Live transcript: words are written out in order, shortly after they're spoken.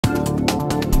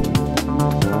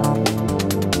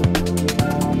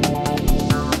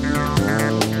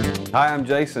Hi, I'm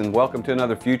Jason. Welcome to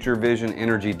another Future Vision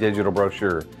Energy digital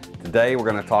brochure. Today we're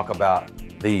going to talk about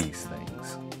these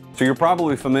things. So you're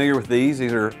probably familiar with these.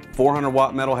 These are 400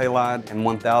 watt metal halide and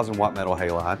 1000 watt metal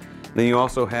halide. Then you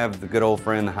also have the good old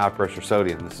friend, the high pressure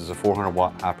sodium. This is a 400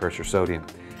 watt high pressure sodium.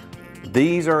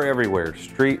 These are everywhere.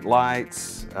 Street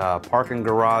lights, parking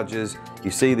garages.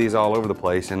 You see these all over the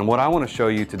place. And what I want to show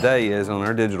you today is on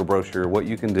our digital brochure, what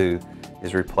you can do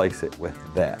is replace it with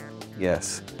that.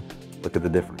 Yes. Look at the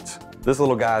difference. This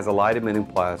little guy is a light emitting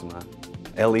plasma,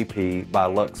 LEP, by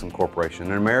Luxem Corporation,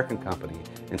 an American company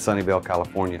in Sunnyvale,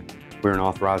 California. We're an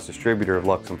authorized distributor of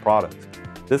Luxem products.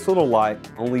 This little light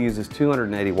only uses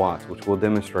 280 watts, which we'll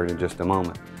demonstrate in just a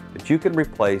moment. But you can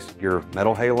replace your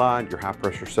metal halide, your high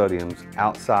pressure sodiums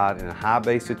outside in a high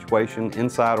bay situation,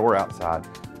 inside or outside,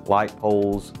 light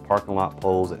poles, parking lot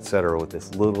poles, etc. with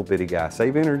this little bitty guy.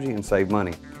 Save energy and save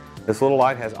money. This little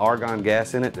light has argon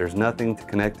gas in it. There's nothing to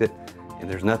connect it and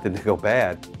there's nothing to go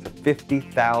bad. It's a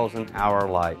 50,000 hour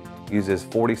light. Uses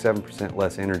 47%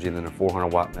 less energy than a 400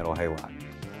 watt metal halide.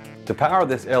 To power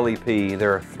this LEP,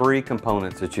 there are three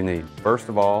components that you need. First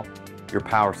of all, your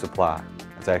power supply.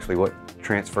 That's actually what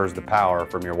transfers the power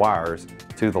from your wires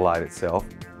to the light itself.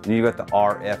 Then you've got the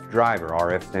RF driver.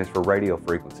 RF stands for radio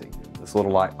frequency. This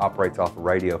little light operates off of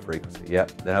radio frequency.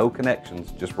 Yep, no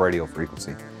connections, just radio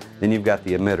frequency. Then you've got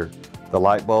the emitter. The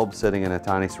light bulb sitting in a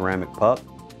tiny ceramic puck,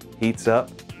 heats up,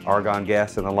 argon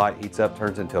gas in the light heats up,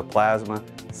 turns into a plasma,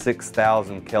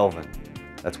 6,000 Kelvin.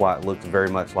 That's why it looks very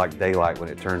much like daylight when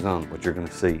it turns on, which you're going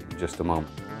to see in just a moment.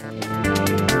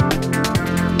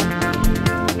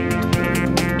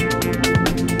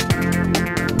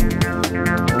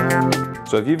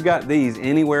 So if you've got these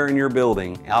anywhere in your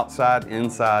building, outside,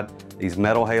 inside, these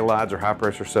metal halides or high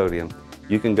pressure sodium,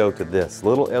 you can go to this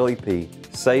little LEP,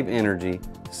 save energy,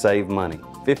 save money.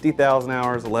 50,000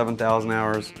 hours, 11,000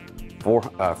 hours,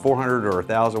 400 or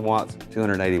 1,000 watts,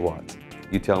 280 watts.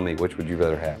 You tell me, which would you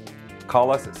rather have?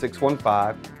 Call us at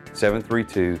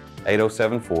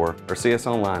 615-732-8074 or see us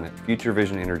online at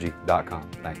futurevisionenergy.com.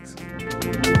 Thanks.